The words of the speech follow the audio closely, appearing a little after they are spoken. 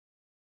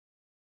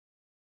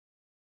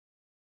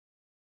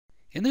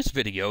In this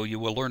video, you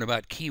will learn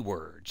about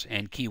keywords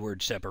and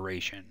keyword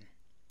separation.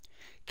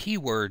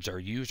 Keywords are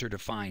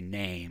user-defined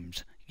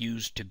names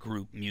used to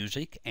group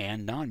music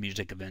and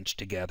non-music events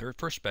together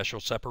for special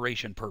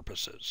separation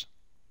purposes.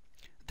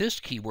 This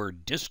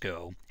keyword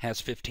disco has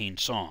 15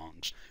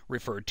 songs,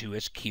 referred to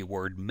as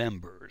keyword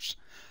members.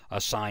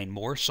 Assign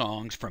more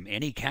songs from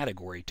any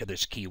category to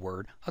this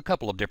keyword a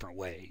couple of different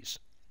ways.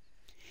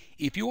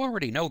 If you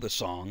already know the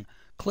song,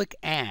 click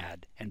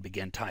Add and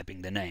begin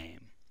typing the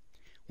name.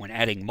 When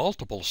adding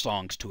multiple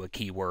songs to a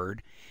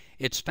keyword,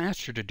 it's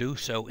faster to do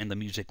so in the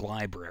music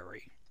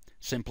library.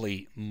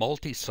 Simply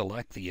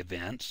multi-select the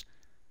events,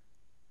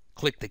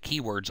 click the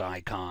keywords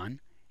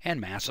icon,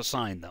 and mass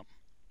assign them.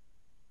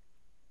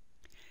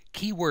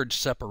 Keyword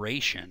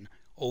separation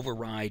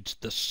overrides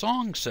the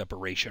song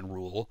separation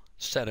rule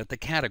set at the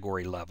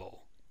category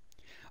level.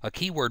 A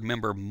keyword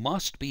member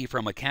must be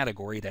from a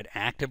category that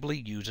actively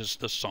uses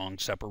the song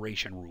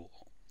separation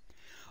rule.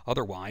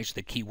 Otherwise,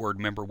 the keyword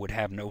member would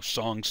have no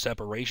song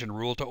separation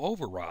rule to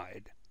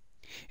override.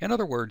 In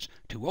other words,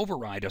 to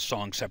override a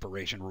song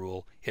separation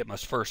rule, it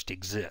must first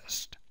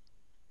exist.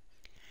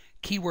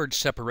 Keyword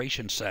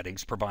separation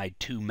settings provide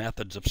two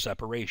methods of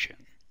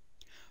separation.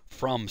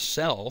 From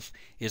self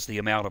is the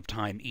amount of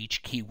time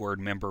each keyword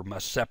member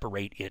must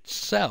separate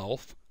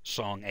itself,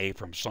 song A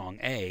from song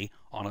A,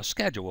 on a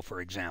schedule,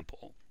 for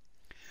example.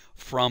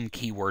 From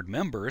keyword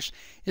members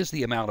is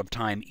the amount of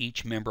time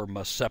each member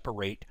must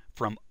separate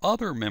from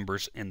other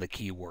members in the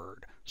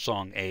keyword,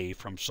 song A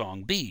from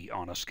song B,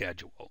 on a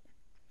schedule.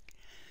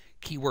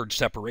 Keyword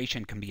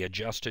separation can be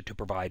adjusted to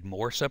provide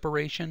more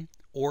separation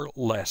or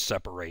less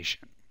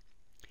separation.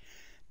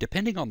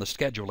 Depending on the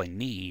scheduling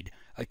need,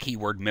 a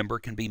keyword member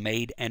can be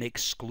made an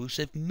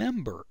exclusive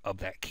member of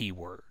that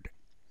keyword.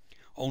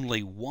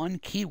 Only one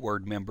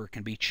keyword member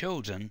can be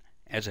chosen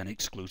as an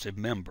exclusive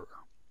member.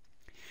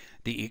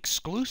 The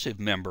exclusive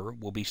member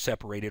will be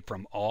separated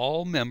from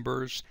all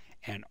members,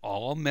 and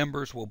all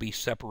members will be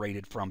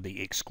separated from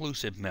the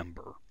exclusive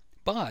member,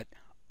 but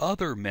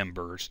other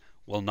members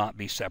will not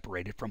be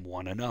separated from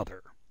one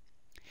another.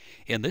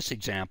 In this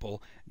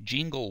example,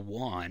 Jingle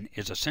 1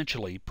 is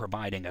essentially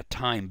providing a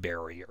time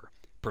barrier,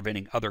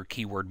 preventing other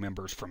keyword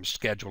members from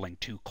scheduling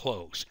too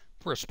close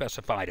for a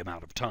specified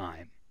amount of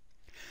time.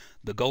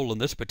 The goal in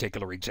this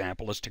particular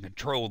example is to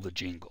control the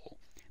jingle,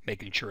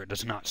 making sure it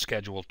does not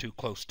schedule too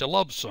close to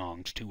love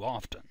songs too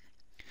often.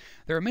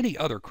 There are many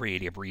other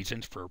creative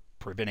reasons for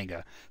preventing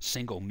a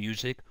single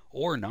music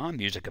or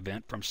non-music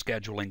event from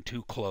scheduling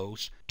too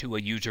close to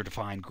a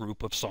user-defined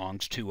group of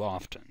songs too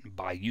often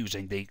by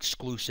using the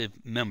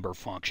exclusive member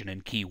function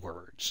in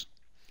keywords.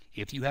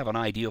 If you have an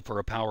idea for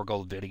a Power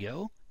Gold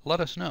video, let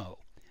us know.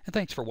 And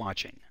thanks for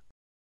watching.